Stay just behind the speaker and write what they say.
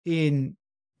In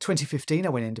 2015, I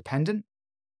went independent,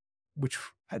 which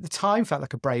at the time felt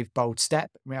like a brave, bold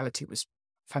step. In reality, it was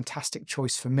a fantastic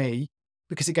choice for me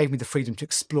because it gave me the freedom to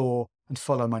explore and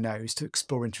follow my nose, to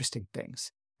explore interesting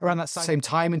things. Around that same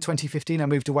time in 2015, I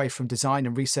moved away from design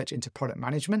and research into product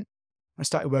management. I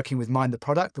started working with Mind the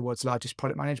Product, the world's largest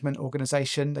product management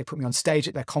organization. They put me on stage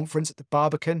at their conference at the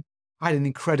Barbican. I had an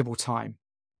incredible time.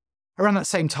 Around that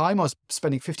same time, I was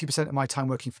spending 50% of my time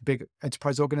working for big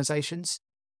enterprise organizations.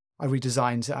 I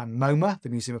redesigned MoMA, the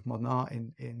Museum of Modern Art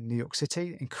in New York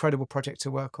City. Incredible project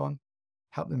to work on.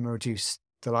 Helped them reduce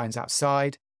the lines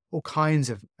outside. All kinds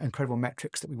of incredible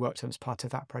metrics that we worked on as part of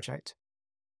that project.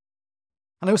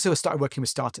 And I also started working with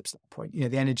startups at that point,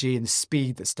 the energy and the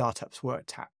speed that startups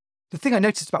worked at. The thing I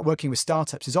noticed about working with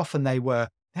startups is often they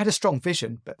had a strong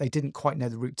vision, but they didn't quite know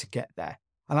the route to get there.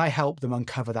 And I helped them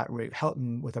uncover that route, helped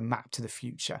them with a map to the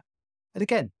future. And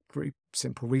again, through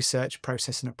simple research,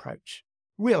 process, and approach.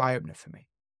 Real eye-opener for me.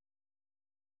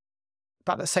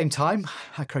 About that same time,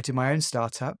 I created my own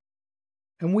startup,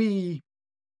 and we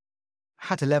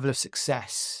had a level of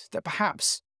success that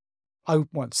perhaps I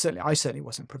certainly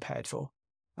wasn't prepared for.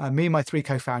 Me and my 3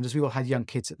 co-founders, we all had young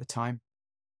kids at the time.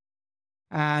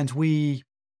 And we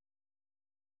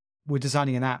were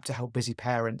designing an app to help busy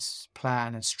parents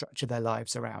plan and structure their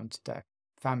lives around their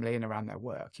family and around their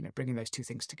work, bringing those two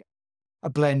things together. A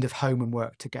blend of home and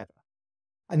work together.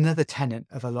 Another tenet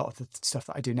of a lot of the stuff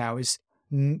that I do now is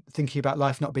thinking about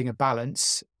life not being a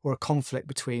balance or a conflict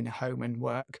between home and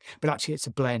work, but actually it's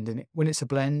a blend. And when it's a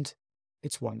blend,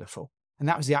 it's wonderful. And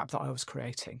that was the app that I was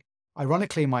creating.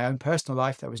 Ironically, in my own personal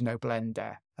life, there was no blend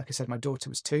there. Like I said, my daughter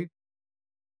was 2.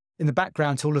 In the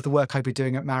background to all of the work I'd been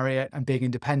doing at Marriott and being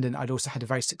independent, I'd also had a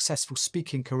very successful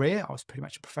speaking career. I was pretty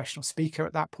much a professional speaker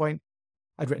at that point.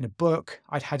 I'd written a book.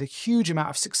 I'd had a huge amount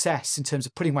of success in terms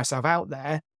of putting myself out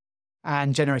there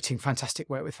and generating fantastic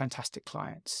work with fantastic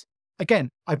clients. Again,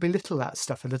 I belittle that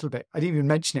stuff a little bit. I didn't even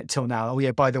mention it till now. Oh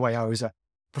yeah, by the way, I was a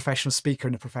professional speaker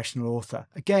and a professional author.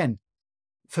 Again,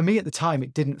 for me at the time,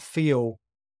 it didn't feel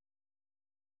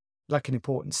like an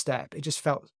important step. It just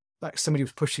felt like somebody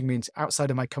was pushing me outside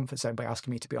of my comfort zone by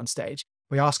asking me to be on stage,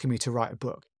 by asking me to write a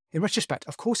book. In retrospect,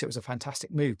 of course, it was a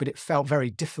fantastic move, but it felt very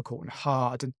difficult and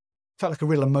hard and felt like a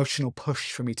real emotional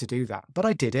push for me to do that. But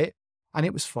I did it and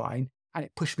it was fine and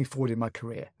it pushed me forward in my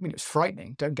career. I mean, it was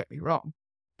frightening, don't get me wrong,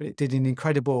 but it was an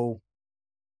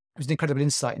incredible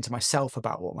insight into myself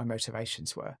about what my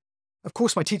motivations were. Of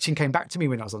course, my teaching came back to me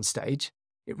when I was on stage.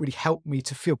 It really helped me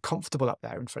to feel comfortable up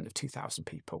there in front of 2,000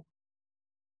 people.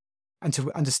 And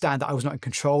to understand that I was not in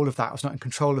control of that. I was not in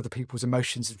control of the people's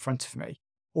emotions in front of me.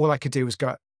 All I could do was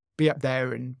be up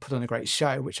there and put on a great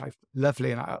show, which was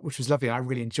lovely and I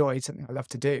really enjoyed. Something I love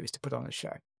to do is to put on a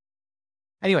show.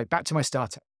 Anyway, back to my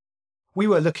startup. We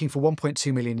were looking for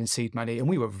 1.2 million in seed money, and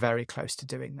we were very close to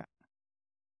doing that.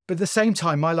 But at the same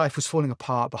time, my life was falling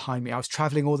apart behind me. I was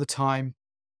traveling all the time.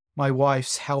 My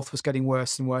wife's health was getting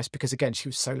worse and worse because, again, she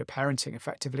was solo parenting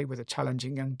effectively with a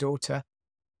challenging young daughter.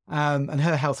 And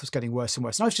her health was getting worse and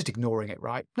worse. And I was just ignoring it,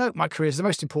 right? No, my career is the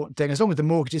most important thing. As long as the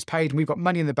mortgage is paid and we've got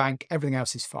money in the bank, everything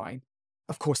else is fine.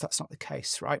 Of course, that's not the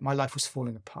case, right? My life was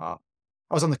falling apart.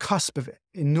 I was on the cusp of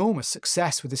enormous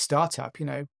success with this startup.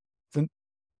 It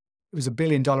was $1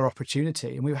 billion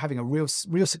opportunity and we were having a real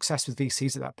success with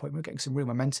VCs at that point. We were getting some real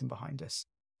momentum behind us.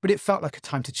 But it felt like a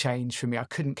time to change for me. I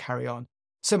couldn't carry on.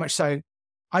 So much so,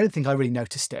 I don't think I really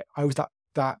noticed it. I was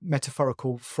that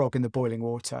metaphorical frog in the boiling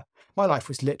water. My life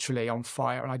was literally on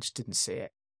fire and I just didn't see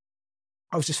it.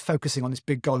 I was just focusing on this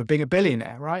big goal of being a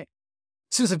billionaire, right?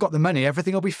 As soon as I've got the money,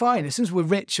 everything will be fine. As soon as we're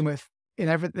rich and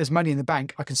there's money in the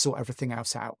bank, I can sort everything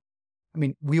else out. I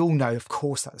mean, we all know, of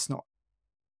course, that's not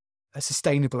a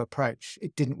sustainable approach.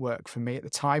 It didn't work for me at the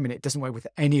time and it doesn't work with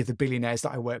any of the billionaires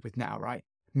that I work with now, right?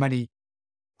 Money,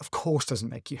 of course, doesn't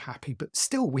make you happy, but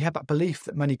still we have that belief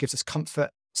that money gives us comfort,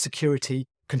 security,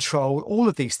 control, all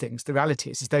of these things. The reality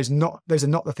is those are not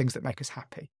the things that make us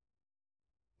happy.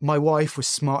 My wife was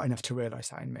smart enough to realize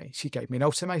that in me. She gave me an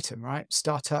ultimatum, right?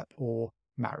 Startup or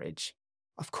marriage.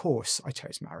 Of course, I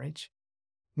chose marriage.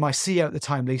 My CEO at the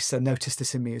time, Lisa, noticed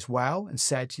this in me as well and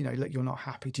said, look, you're not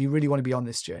happy. Do you really want to be on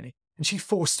this journey? And she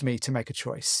forced me to make a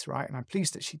choice, right? And I'm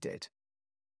pleased that she did.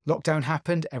 Lockdown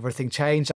happened, everything changed.